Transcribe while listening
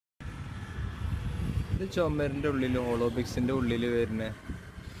ഇത് ചുമരിൻ്റെ ഉള്ളിൽ ഹോളോബിക്സിൻ്റെ ഉള്ളിൽ വരുന്ന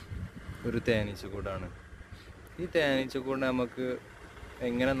ഒരു തേനീച്ചക്കൂടാണ്. ഈ തേനീച്ചക്കൂട് നമുക്ക്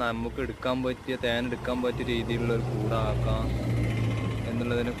എങ്ങനെ നമുക്ക് എടുക്കാൻ പറ്റിയ തേൻ എടുക്കാൻ പറ്റിയ രീതിയിലുള്ള ഒരു കൂടാക്കാം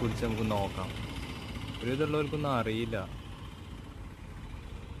എന്നുള്ളതിനെ കുറിച്ച് നമുക്ക് നോക്കാം. ഒരു ഇതുള്ളവർക്കൊന്നും അറിയില്ല.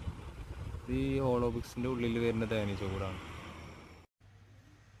 ഈ ഹോളോബിക്സിൻ്റെ ഉള്ളിൽ വരുന്ന തേനീച്ചക്കൂടാണ്.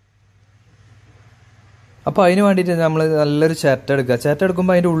 അപ്പോൾ അതിന് വേണ്ടിയിട്ട് നമ്മൾ നല്ലൊരു ചിരട്ട എടുക്കുക. ചിരട്ട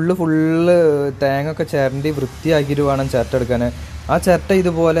എടുക്കുമ്പോൾ അതിൻ്റെ ഉള്ളിൽ ഫുള്ള് തേങ്ങൊക്കെ ചിരണ്ടി വൃത്തിയാക്കിയിട്ട് വേണം ചിരട്ട എടുക്കാൻ. ആ ചിരട്ട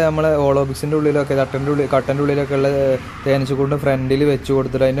ഇതുപോലെ നമ്മൾ ഹോളോബിക്സിൻ്റെ ഉള്ളിലൊക്കെ കട്ടൻ്റെ ഉള്ളിലൊക്കെ ഉള്ള തേനീച്ചക്കൂടിൻ്റെ ഫ്രണ്ടിൽ വെച്ച്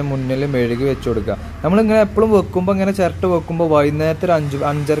കൊടുത്തിട്ട് അതിൻ്റെ മുന്നിൽ മെഴുകി വെച്ച് കൊടുക്കുക. നമ്മളിങ്ങനെ എപ്പോഴും വെക്കുമ്പോൾ ഇങ്ങനെ ചിരട്ട വെക്കുമ്പോൾ വൈകുന്നേരത്തിൽ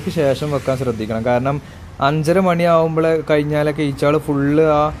 5:30 ശേഷം വെക്കാൻ ശ്രദ്ധിക്കണം. കാരണം 5:30 മണിയാവുമ്പോൾ കഴിഞ്ഞാലൊക്കെ ഈച്ചകൾ ഫുള്ള്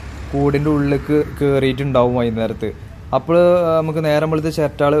ആ കൂടിൻ്റെ ഉള്ളിലേക്ക് കയറിയിട്ടുണ്ടാവും വൈകുന്നേരത്ത്. അപ്പോൾ നമുക്ക് നേരം വെളുത്ത്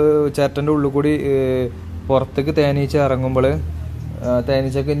ചിരട്ടൻ്റെ ഉള്ളിൽ കൂടി പുറത്തേക്ക് തേനീച്ച ഇറങ്ങുമ്പോൾ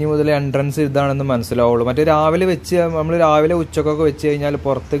തേനീച്ചക്ക് ഇനി മുതൽ എൻട്രൻസ് ഇതാണെന്ന് മനസ്സിലാവുള്ളൂ. മറ്റേ നമ്മൾ രാവിലെ ഉച്ചക്കൊക്കെ വെച്ച് കഴിഞ്ഞാൽ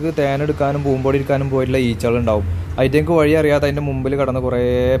പുറത്തേക്ക് തേനെടുക്കാനും പൂമ്പൊടി എടുക്കാനും പോയിട്ടുള്ള ഈച്ചകളുണ്ടാവും. അതിൻ്റെക്ക് വഴി അറിയാതെ അതിൻ്റെ മുമ്പിൽ കടന്ന് കുറേ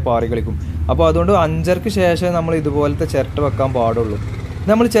പാറി കളിക്കും. അപ്പോൾ അതുകൊണ്ട് 5:30 ശേഷം നമ്മൾ ഇതുപോലത്തെ ചിരട്ട വെക്കാൻ പാടുള്ളൂ.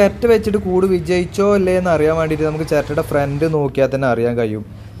 നമ്മൾ ചിരട്ട വെച്ചിട്ട് കൂട് വിജയിച്ചോ അല്ലേ എന്ന് അറിയാൻ വേണ്ടിയിട്ട് നമുക്ക് ചിരട്ടയുടെ ഫ്രണ്ട് നോക്കിയാൽ തന്നെ അറിയാൻ കഴിയും.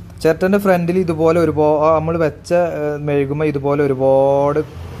 ചിരട്ടൻ്റെ ഫ്രണ്ടിൽ ഇതുപോലെ നമ്മൾ വെച്ച മെഴുകുമ്പോൾ ഇതുപോലെ ഒരുപാട്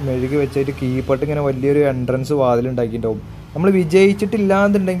മെഴുകി വെച്ചിട്ട് കീപ്പട്ട് ഇങ്ങനെ വലിയൊരു എൻട്രൻസ് വാതിലുണ്ടാക്കിയിട്ടുണ്ടാവും. നമ്മൾ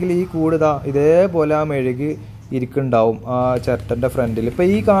വിജയിച്ചിട്ടില്ലാന്നുണ്ടെങ്കിൽ ഈ കൂട് ഇതേപോലെ ആ മെഴുകി ഇരിക്കുന്നുണ്ടാവും ആ ചിരട്ടൻ്റെ ഫ്രണ്ടിൽ. ഇപ്പോൾ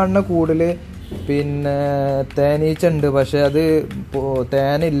ഈ കാണുന്ന കൂടിൽ പിന്നെ തേനീച്ച ഉണ്ട്, പക്ഷേ അത്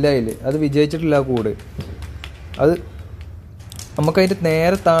തേനില്ല അതിൽ, അത് വിജയിച്ചിട്ടില്ല കൂട്. അത് നമുക്കതിൻ്റെ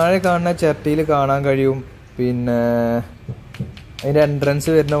നേരെ താഴെ കാണുന്ന ചിരട്ടയിൽ കാണാൻ കഴിയും. പിന്നെ അതിൻ്റെ എൻട്രൻസ്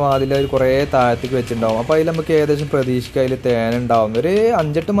വരുന്ന വാതിൽ അതിൽ കുറേ താഴത്തേക്ക് വെച്ചിട്ടുണ്ടാവും. അപ്പോൾ അതിൽ നമുക്ക് ഏകദേശം പ്രതീക്ഷിക്കുക അതിൽ തേനുണ്ടാവും. ഒരു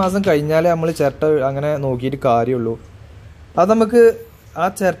 5-8 മാസം കഴിഞ്ഞാലേ നമ്മൾ ചിരട്ട അങ്ങനെ നോക്കിയിട്ട് കാര്യമുള്ളൂ. അത് നമുക്ക് ആ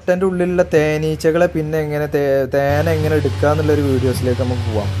ചിരട്ടൻ്റെ ഉള്ളിലുള്ള തേനീച്ചകളെ പിന്നെ എങ്ങനെ തേനെങ്ങനെ എടുക്കുക എന്നുള്ളൊരു വീഡിയോസിലേക്ക് നമുക്ക്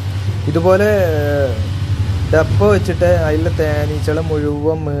പോവാം. ഇതുപോലെ ഡപ്പ വെച്ചിട്ട് അതിലെ തേനീച്ചകളെ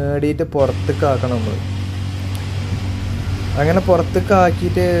മുഴുവൻ മേടിയിട്ട് പുറത്തേക്ക് ആക്കണം നമ്മൾ. അങ്ങനെ പുറത്തേക്ക്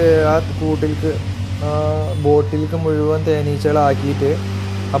ആക്കിയിട്ട് ആ കൂട്ടിലേക്ക് ബോട്ടിലേക്ക് മുഴുവൻ തേനീച്ചകളാക്കിയിട്ട്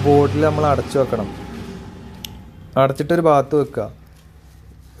ആ ബോട്ടിൽ നമ്മൾ അടച്ചു വെക്കണം. അടച്ചിട്ടൊരു ഭാഗത്ത് വെക്കുക.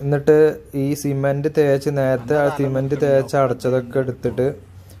 എന്നിട്ട് ഈ നേരത്തെ ആ സിമെൻറ്റ് തേച്ച് അടച്ചതൊക്കെ എടുത്തിട്ട്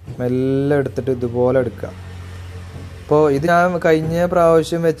മെല്ലെ എടുത്തിട്ട് ഇതുപോലെ എടുക്കുക. അപ്പോൾ ഇത് ഞാൻ കഴിഞ്ഞ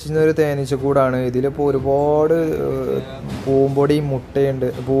പ്രാവശ്യം വെച്ചിരുന്നൊരു തേനീച്ചക്കൂടാണ്. ഇതിലിപ്പോൾ ഒരുപാട് പൂമ്പൊടിയും മുട്ടയുണ്ട്,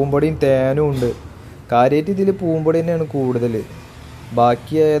 പൂമ്പൊടിയും തേനും ഉണ്ട്. കാര്യമായിട്ട് ഇതിൽ പൂമ്പൊടി തന്നെയാണ് കൂടുതൽ.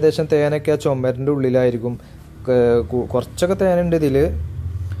 ബാക്കി ഏകദേശം തേനൊക്കെ ആ ചുമരിൻ്റെ ഉള്ളിലായിരിക്കും. കുറച്ചൊക്കെ തേനുണ്ട് ഇതിൽ.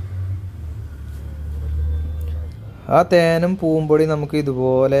 ആ തേനും പൂമ്പൊടി നമുക്ക്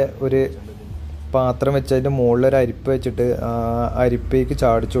ഇതുപോലെ ഒരു പാത്രം വെച്ച് അതിൻ്റെ മുകളിൽ ഒരു അരിപ്പ വെച്ചിട്ട് ആ അരിപ്പയ്ക്ക്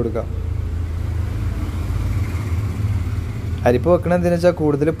ചാടിച്ചു കൊടുക്കാം. അരിപ്പ വെക്കണത് എന്തിനാ വെച്ചാൽ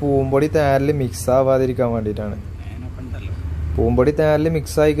കൂടുതൽ പൂമ്പൊടി തേനിൽ മിക്സ് ആവാതിരിക്കാൻ വേണ്ടിയിട്ടാണ്. പൂമ്പൊടി തേനിൽ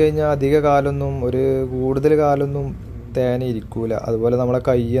മിക്സായി കഴിഞ്ഞാൽ കൂടുതൽ കാലമൊന്നും തേന ഇരിക്കൂല. അതുപോലെ നമ്മളെ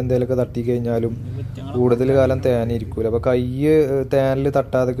കൈ എന്തെങ്കിലുമൊക്കെ തട്ടിക്കഴിഞ്ഞാലും കൂടുതൽ കാലം തേന ഇരിക്കൂല. അപ്പോൾ കൈ തേനിൽ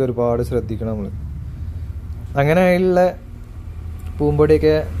തട്ടാതൊക്കെ ഒരുപാട് ശ്രദ്ധിക്കണം നമ്മൾ. അങ്ങനെയുള്ള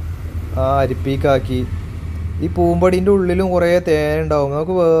പൂമ്പൊടിയൊക്കെ ആ അരിപ്പിക്കാക്കി ഈ പൂമ്പൊടീൻ്റെ ഉള്ളിലും കുറേ തേനുണ്ടാവും.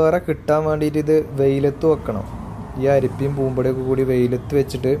 നമുക്ക് വേറെ കിട്ടാൻ വേണ്ടിയിട്ട് ഇത് വെയിലത്ത് വെക്കണം. ഈ അരിപ്പിയും പൂമ്പൊടിയൊക്കെ കൂടി വെയിലത്ത്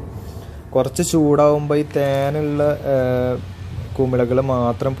വെച്ചിട്ട് കുറച്ച് ചൂടാവുമ്പോൾ ഈ തേനുള്ള കുമിളകൾ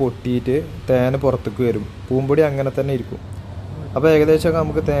മാത്രം പൊട്ടിയിട്ട് തേന് പുറത്തേക്ക് വരും. പൂമ്പൊടി അങ്ങനെ തന്നെ ഇരിക്കും. അപ്പോൾ ഏകദേശമൊക്കെ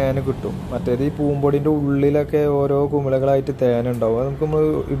നമുക്ക് തേന് കിട്ടും. മറ്റേത് ഈ പൂമ്പൊടിൻ്റെ ഉള്ളിലൊക്കെ ഓരോ കുമിളകളായിട്ട് തേനുണ്ടാവും. അത് നമ്മൾ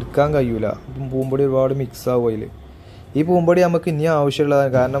എടുക്കാൻ കഴിയൂല. പൂമ്പൊടി ഒരുപാട് മിക്സ് ആവും അതിൽ. ഈ പൂമ്പൊടി നമുക്ക് ഇനി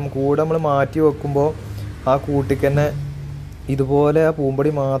ആവശ്യമുള്ളതാണ്. കാരണം കൂടെ നമ്മൾ മാറ്റി വെക്കുമ്പോൾ ആ കൂട്ടിക്ക് തന്നെ ഇതുപോലെ ആ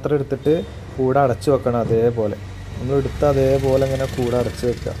പൂമ്പൊടി മാത്രം എടുത്തിട്ട് കൂടെ അടച്ചു വെക്കണം. അതേപോലെ നമ്മൾ എടുത്ത് അതേപോലെ ഇങ്ങനെ കൂടെ അടച്ചു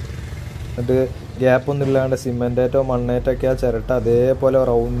വെക്കുക. എന്നിട്ട് ഗ്യാപ്പൊന്നും ഇല്ലാണ്ട് സിമെൻറ്റേറ്റോ മണ്ണേറ്റൊക്കെ ആ ചിരട്ട അതേപോലെ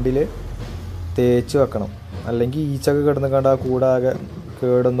റൗണ്ടിൽ തേച്ച് വെക്കണം. അല്ലെങ്കിൽ ഈച്ചൊക്കെ കിടന്ന് കണ്ട് ആ കൂടാകെ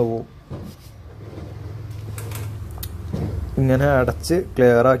കേടൊന്നു പോവും. ഇങ്ങനെ അടച്ച്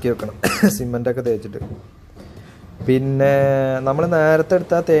ക്ലിയർ ആക്കി വെക്കണം സിമെൻറ്റൊക്കെ തേച്ചിട്ട്. പിന്നെ നമ്മൾ നേരത്തെ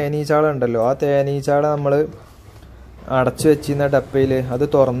എടുത്ത ആ തേനീച്ചാള ഉണ്ടല്ലോ, ആ തേനീച്ചാള നമ്മൾ അടച്ചു വെച്ചിരുന്ന ഡപ്പയിൽ അത്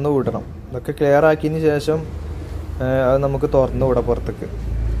തുറന്നു വിടണം. ഇതൊക്കെ ക്ലിയർ ആക്കിയതിന് ശേഷം അത് നമുക്ക് തുറന്നു വിടാം പുറത്തേക്ക്.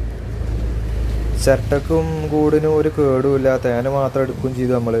 ചിരട്ടക്കും കൂടിനും ഒരു കേടുമില്ല, തേന മാത്രം എടുക്കുകയും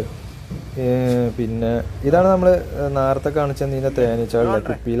ചെയ്തു നമ്മൾ. പിന്നെ ഇതാണ് നമ്മൾ നേരത്തെ കാണിച്ചതിൻ്റെ തേനീച്ചാളില്ല,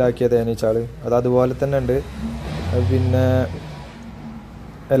 കുപ്പിയിലാക്കിയ തേനീച്ചാൾ. അത് അതുപോലെ തന്നെ ഉണ്ട്. പിന്നെ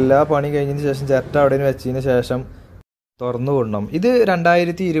എല്ലാ പണി കഴിഞ്ഞതിന് ശേഷം ചിരട്ട അവിടെ വെച്ചതിന് ശേഷം തുറന്നു വിടണം. ഇത്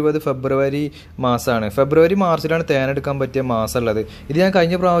 2020 ഫെബ്രുവരി മാസമാണ്. ഫെബ്രുവരി മാർച്ചിലാണ് തേനെടുക്കാൻ പറ്റിയ മാസമുള്ളത്. ഇത് ഞാൻ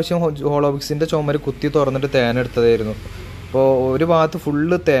കഴിഞ്ഞ പ്രാവശ്യം ഹോളോബിക്സിൻ്റെ ചുമര് കുത്തി തുറന്നിട്ട് തേനെടുത്തതായിരുന്നു. അപ്പോൾ ഒരു ഭാഗത്ത്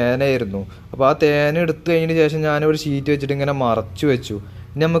ഫുള്ള് തേനായിരുന്നു. അപ്പോൾ ആ തേൻ എടുത്തു കഴിഞ്ഞതിന് ശേഷം ഞാനൊരു ഷീറ്റ് വെച്ചിട്ട് ഇങ്ങനെ മറച്ചു വെച്ചു.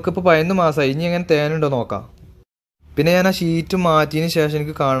 ഇനി നമുക്കിപ്പോൾ 11 മാസമായി, ഇനി എങ്ങനെ തേനുണ്ടോ നോക്കാം. പിന്നെ ഞാൻ ആ ഷീറ്റ് മാറ്റിയതിന് ശേഷം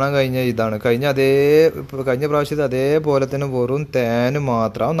എനിക്ക് കാണാൻ കഴിഞ്ഞ ഇതാണ്. കഴിഞ്ഞ പ്രാവശ്യത്തെ അതേപോലെ തന്നെ വെറും തേന്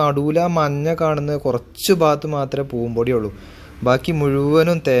മാത്രം. നടുവിൽ ആ മഞ്ഞ കാണുന്ന കുറച്ച് ഭാഗത്ത് മാത്രമേ പൂമ്പൊടിയുള്ളൂ, ബാക്കി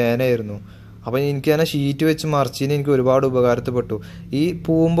മുഴുവനും തേനായിരുന്നു. അപ്പം എനിക്ക് ഞാൻ ആ ഷീറ്റ് വെച്ച് മറിച്ചതിന് എനിക്ക് ഒരുപാട് ഉപകാരത്തിൽപ്പെട്ടു. ഈ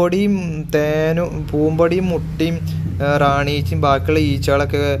പൂമ്പൊടിയും മുട്ടയും റാണീച്ചും ബാക്കിയുള്ള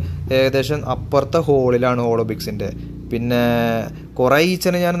ഈച്ചകളൊക്കെ ഏകദേശം അപ്പുറത്തെ ഹോളിലാണ് ഹോളോബിക്സിൻ്റെ. പിന്നെ കുറേ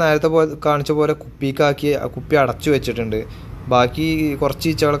ഈച്ചനെ ഞാൻ നേരത്തെ കാണിച്ച പോലെ കുപ്പി അടച്ചു വെച്ചിട്ടുണ്ട്. ബാക്കി കുറച്ച്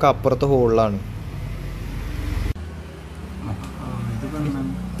ഈച്ചകളൊക്കെ അപ്പുറത്തെ ഹോളിലാണ്.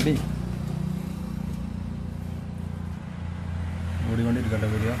 ഓടിക്കൊണ്ടിരിക്കട്ടെ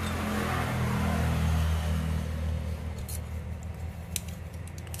വീഡിയോ.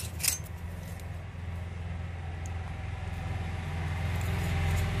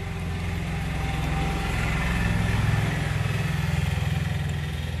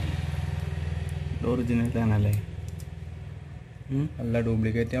 ഒറിജിനൽ തേനല്ലേ? അല്ല,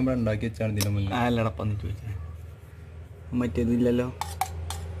 ഡ്യൂപ്ലിക്കേറ്റ് നമ്മൾ ഉണ്ടാക്കി വെച്ചാണ് ഇതിന് മുന്നേ. അല്ലടപ്പന്ന് ചോദിച്ചാൽ മറ്റേതില്ലല്ലോ.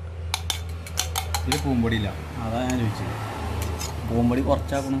 ഇത് പൂമ്പൊടിയില്ല. അതാ ഞാൻ ചോദിച്ചത്. പൂമ്പൊടി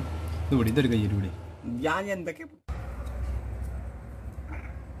കുറച്ചാക്കണം. ഇതൊരു കയ്യിലൂടെ ഞാൻ എന്തൊക്കെ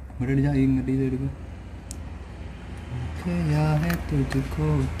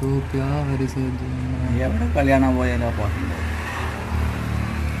എവിടെ കല്യാണം പോയാലോ പാട്ടുണ്ട്.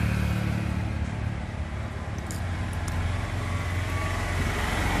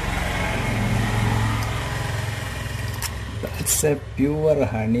 Pure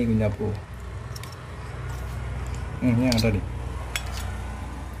honey Kunjappu. ഞാനടി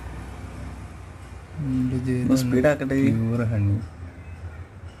സ്പീഡാക്കട്ടെ. Pure honey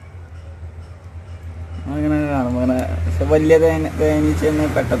അങ്ങനെ കാണുമ്പോൾ അങ്ങനെ വലിയ തേനീച്ചെന്ന്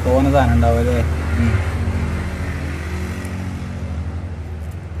തോന്ന സാധനം ഉണ്ടാവും അല്ലേ?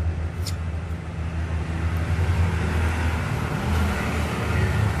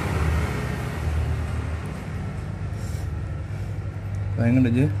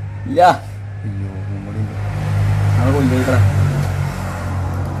 ഇല്ല. അയ്യോ, അത് കൊണ്ടുപോയിട്ടാ.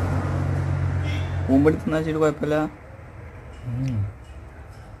 പൂമ്പൊടി തിന്നാ വെച്ചിട്ട് കുഴപ്പമില്ല.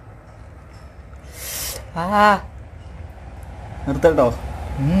 നിർത്തട്ടോ.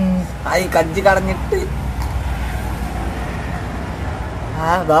 ആയി കജ്ജി കടഞ്ഞിട്ട്.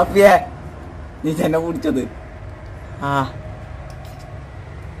 ബാപ്പിയേ, നീ ചെന്നെ കുടിച്ചത്.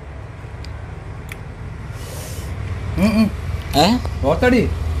 ഓത്തടി.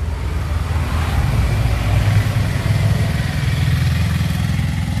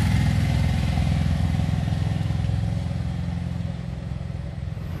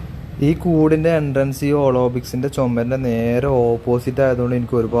 ഈ കൂടിൻ്റെ എൻട്രൻസ് ഈ ഹോളോബിക്സിൻ്റെ ചുമരിൻ്റെ നേരെ ഓപ്പോസിറ്റ് ആയതുകൊണ്ട്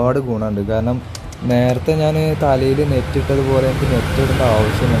എനിക്ക് ഒരുപാട് ഗുണമുണ്ട്. കാരണം നേരത്തെ ഞാൻ തലയിൽ നെറ്റിട്ടതുപോലെ എനിക്ക് നെറ്റിടേണ്ട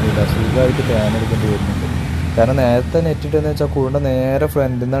ആവശ്യമൊന്നുമില്ല. സുഖമായിട്ട് തേനെടുക്കേണ്ടി വരുന്നുണ്ട്. കാരണം നേരത്തെ നെറ്റിട്ടെന്ന് വെച്ചാൽ കൂടിൻ്റെ നേരെ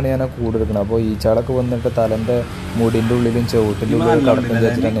ഫ്രണ്ടിൽ നിന്നാണ് ഞാൻ ആ കൂട് എടുക്കുന്നത്. അപ്പോൾ ഈച്ചകളൊക്കെ വന്നിട്ട് തലൻ്റെ മുടിൻ്റെ ഉള്ളിലും ചുവട്ടിൻ്റെ ഉള്ളിലും കടക്കം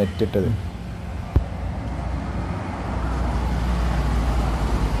വെച്ചിട്ടാണ് നെറ്റിട്ടത്.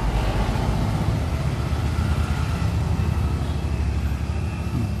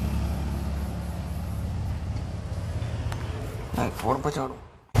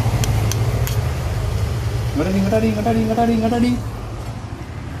 ഇങ്ങോട്ടടി.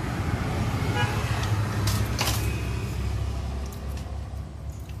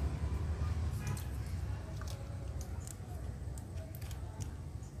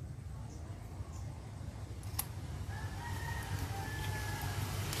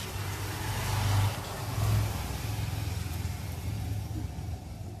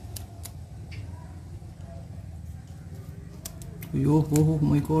 അയ്യോ, ഓ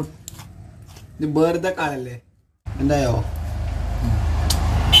മൈ ഗോഡ്, ഇത് വെറുതെ കാലല്ലേ? എന്തായോ?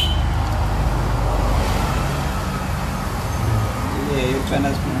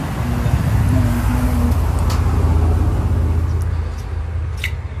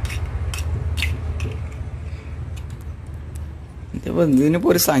 ഇതിനിപ്പോ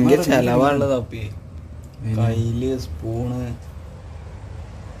ഒരു സംഖ്യ ചെലവാണുള്ളത്. അപ്പേ കയ്യില് സ്പൂണ്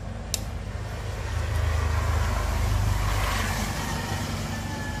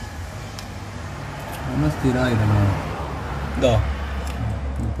സ്ഥിരമായിരുന്നു. ഇതോ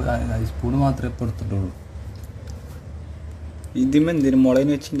സ്പൂണ് മാത്രമേ ഇപ്പൊ എടുത്തിട്ടുള്ളൂ. ഇതിന് എന്തിനു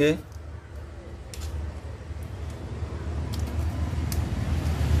മുളകിന് വെച്ചിന്റെ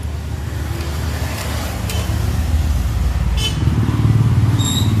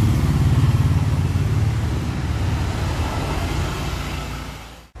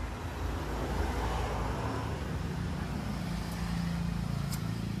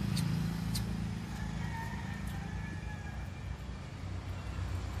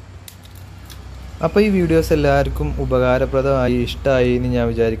അപ്പോൾ ഈ വീഡിയോസ് എല്ലാവർക്കും ഉപകാരപ്രദമായി ഇഷ്ടമായി എന്ന് ഞാൻ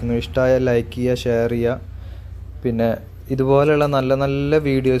വിചാരിക്കുന്നു. ഇഷ്ടമായാൽ ലൈക്ക് ചെയ്യുക, ഷെയർ ചെയ്യുക. പിന്നെ ഇതുപോലെയുള്ള നല്ല നല്ല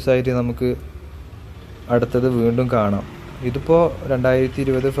വീഡിയോസായിട്ട് നമുക്ക് അടുത്തത് വീണ്ടും കാണാം. ഇതിപ്പോൾ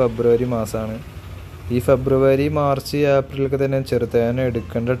 2020 ഫെബ്രുവരി മാസമാണ്. ഈ ഫെബ്രുവരി, മാർച്ച്, ഏപ്രിലൊക്കെ തന്നെ ചെറുതേന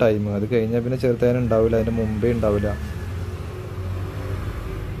എടുക്കേണ്ട ടൈം. അത് കഴിഞ്ഞാൽ പിന്നെ ചെറുതേന ഉണ്ടാവില്ല, അതിന് മുമ്പേ ഉണ്ടാവില്ല.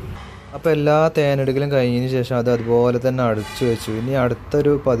 അപ്പോൾ എല്ലാ തേനെടുക്കലും കഴിഞ്ഞതിന് ശേഷം അത് അതുപോലെ തന്നെ അടച്ചു വെച്ചു. ഇനി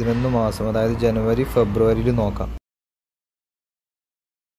അടുത്തൊരു 11 മാസം, അതായത് ജനുവരി, ഫെബ്രുവരിയിൽ നോക്കാം.